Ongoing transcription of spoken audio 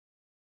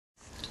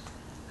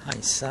Hi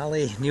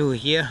Sally, Neil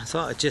here. I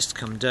thought I'd just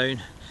come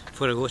down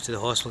before I go to the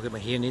hospital, get my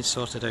hearing aids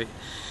sorted out,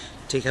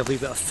 take a wee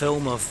bit of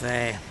film of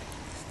the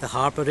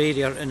harbour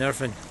area in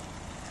Irvine.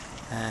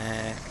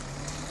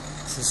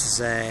 This is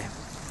in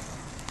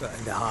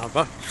the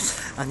harbour,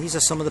 and these are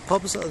some of the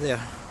pubs that are there.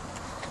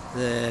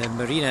 The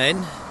Marina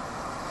Inn.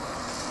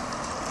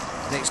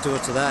 Next door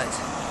to that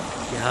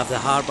you have the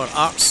Harbour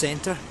Arts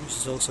Centre, which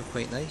is also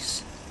quite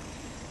nice.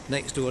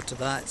 Next door to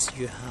that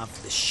you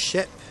have the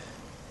Ship.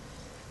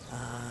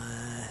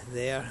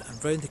 There,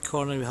 and round the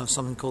corner we have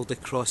something called the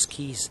Cross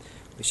Keys,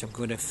 which I'm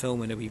going to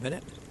film in a wee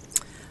minute,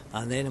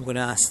 and then I'm going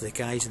to ask the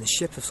guys in the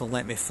Ship if they'll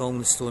let me film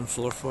the stone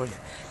floor for you.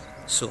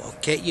 So I'll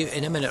get you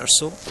in a minute or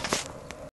so.